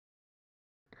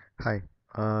Hi,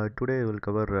 today we'll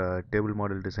cover table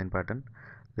model design pattern.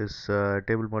 This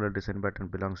table model design pattern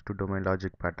belongs to domain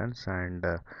logic patterns, and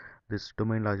this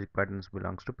domain logic patterns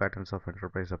belongs to patterns of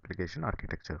enterprise application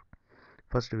architecture.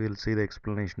 First, we will see the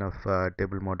explanation of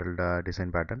table model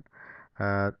design pattern.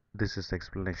 This is the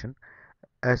explanation.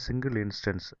 A single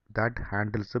instance that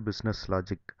handles the business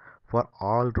logic for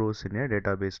all rows in a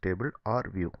database table or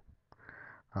view.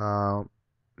 Uh,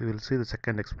 we will see the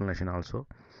second explanation also.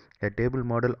 A table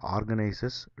model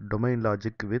organizes domain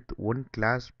logic with one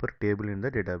class per table in the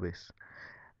database,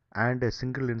 and a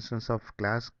single instance of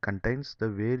class contains the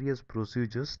various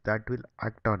procedures that will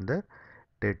act on the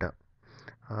data.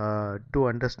 To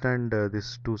understand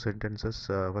these two sentences,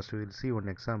 first we will see one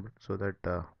example so that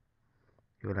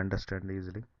you will understand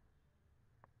easily.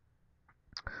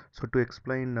 So to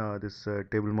explain this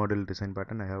table model design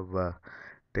pattern, I have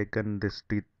taken these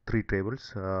three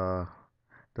tables.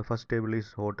 The first table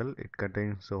is hotel. It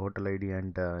contains hotel ID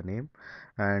and name,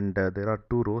 and there are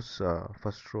two rows.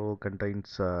 First row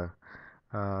contains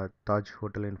Taj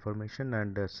hotel information,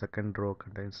 and second row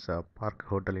contains Park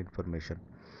hotel information.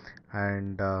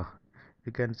 And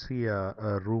you can see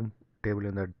a room table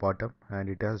in the bottom, and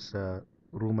it has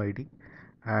room ID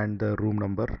and the room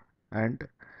number, and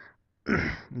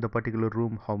the particular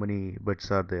room, how many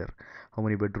beds are there, how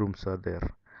many bedrooms are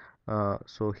there.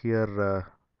 So here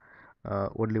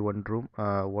only one room,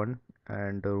 one,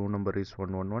 and the room number is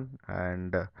 111,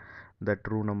 and that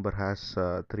room number has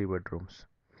three bedrooms.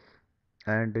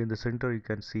 And in the center you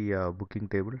can see a booking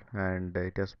table, and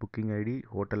it has booking ID,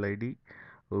 hotel ID,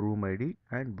 room ID,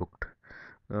 and booked.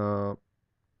 uh,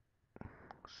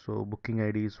 so booking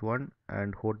ID is 1,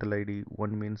 and hotel ID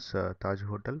 1 means Taj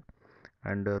hotel,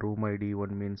 and room ID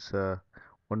 1 means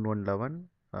 1111.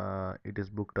 It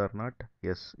is booked or not.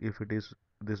 Yes, if it is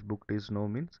this booked is no,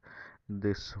 means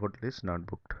this hotel is not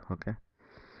booked. Okay.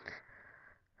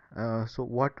 So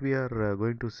what we are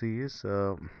going to see is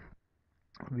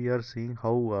we are seeing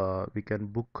how we can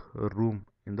book a room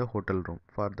in the hotel room.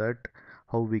 For that,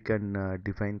 how we can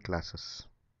define classes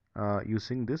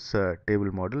using this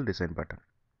table model design pattern.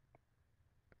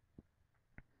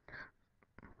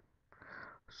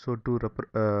 So to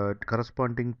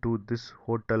corresponding to this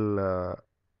hotel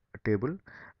table,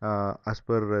 as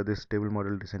per this table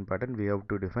model design pattern, we have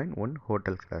to define one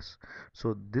hotel class.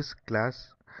 So this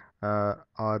class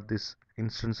or this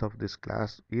instance of this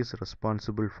class is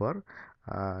responsible for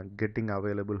getting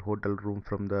available hotel room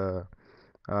from the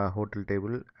hotel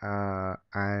table,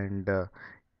 and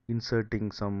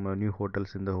inserting some new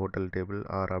hotels in the hotel table,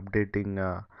 or updating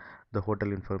the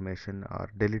hotel information, or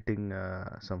deleting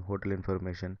some hotel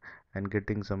information and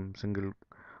getting some single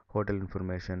hotel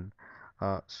information.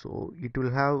 So it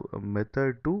will have a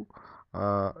method to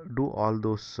do all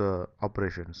those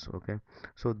operations. Okay,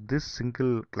 so this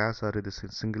single class or this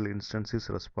single instance is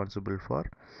responsible for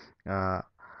uh,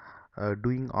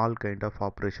 doing all kind of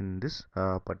operation in this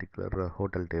particular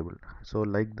hotel table. So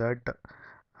like that,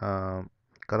 uh,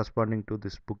 corresponding to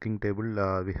this booking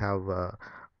table, we have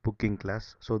booking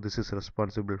class. So this is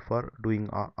responsible for doing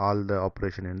all the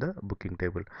operation in the booking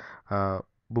table.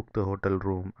 Book the hotel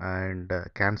room and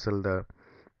cancel the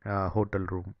hotel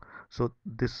room. So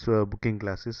this booking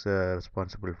class is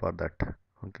responsible for that.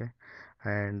 Okay,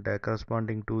 and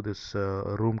corresponding to this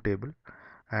room table,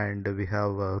 and we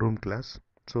have a room class.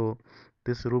 So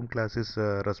this room class is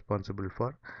responsible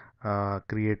for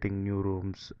creating new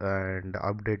rooms and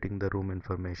updating the room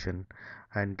information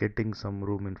and getting some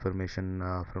room information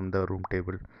from the room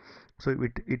table. So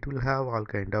it will have all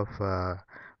kind of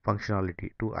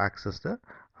functionality to access the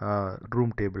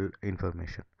room table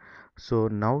information. So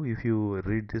now if you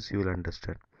read this, you will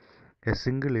understand a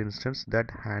single instance that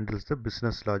handles the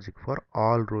business logic for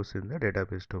all rows in the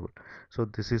database table. So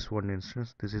this is one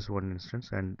instance, this is one instance,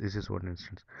 and this is one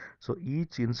instance. So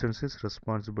each instance is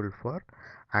responsible for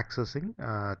accessing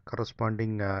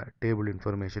corresponding table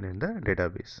information in the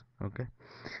database. Okay,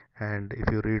 and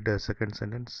if you read the second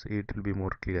sentence, it will be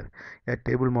more clear. A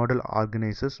table model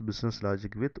organizes business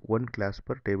logic with one class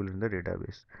per table in the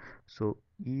database. So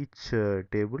each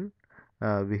table,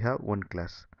 we have one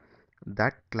class.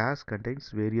 That class contains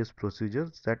various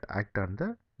procedures that act on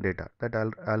the data. That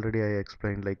already I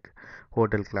explained, like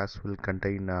hotel class will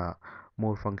contain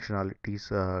more functionalities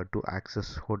to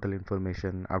access hotel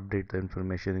information, update the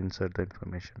information, insert the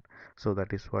information. So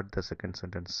that is what the second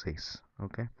sentence says.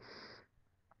 Okay,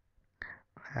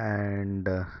 and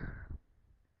the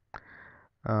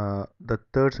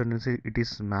third sentence is, it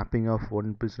is mapping of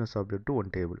one business object to one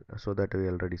table. So that we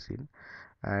already seen,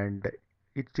 and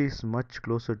it is much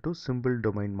closer to simple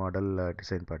domain model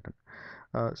design pattern.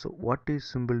 So what is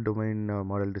simple domain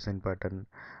model design pattern,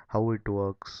 how it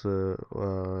works,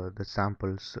 the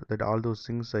samples, that all those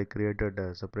things I created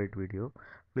a separate video.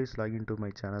 Please log into my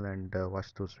channel and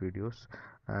watch those videos,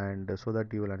 and so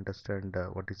that you will understand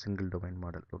what is single domain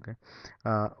model. Okay.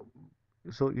 uh,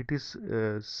 so it is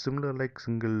similar like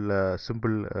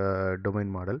simple domain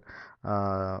model,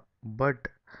 but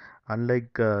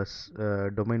unlike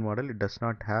domain model, it does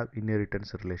not have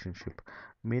inheritance relationship,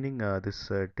 meaning this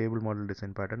table model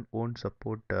design pattern won't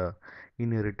support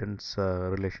inheritance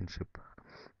relationship.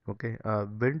 Okay,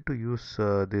 when to use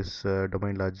this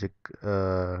domain logic,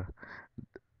 uh,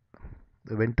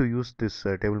 when to use this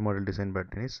table model design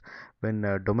pattern is when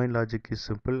domain logic is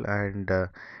simple and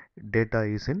data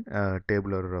is in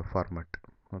tabular format.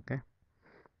 Okay.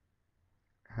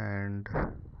 And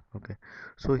okay,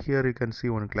 so here you can see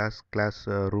one class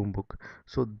room book.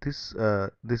 So uh,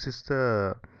 this is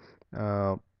the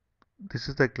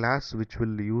class which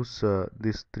will use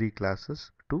these three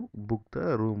classes to book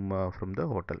the room from the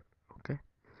hotel. Okay,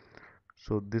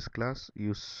 so this class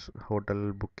use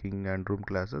hotel booking and room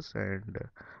classes and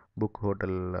book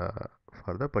hotel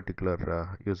for the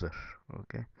particular user.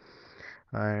 Okay,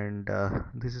 and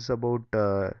this is about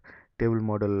table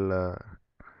model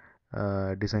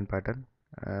design pattern,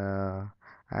 uh,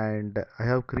 and I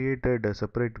have created a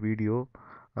separate video.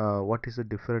 What is the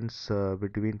difference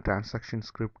between transaction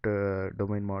script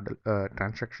domain model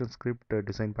transaction script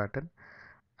design pattern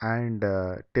and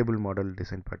table model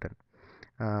design pattern.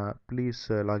 Please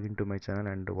log into my channel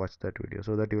and watch that video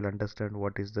so that you will understand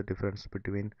what is the difference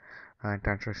between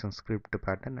transaction script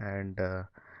pattern and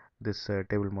this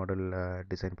table model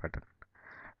design pattern.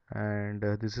 And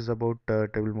this is about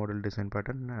table model design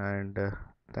pattern, and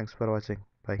thanks for watching.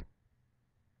 Bye.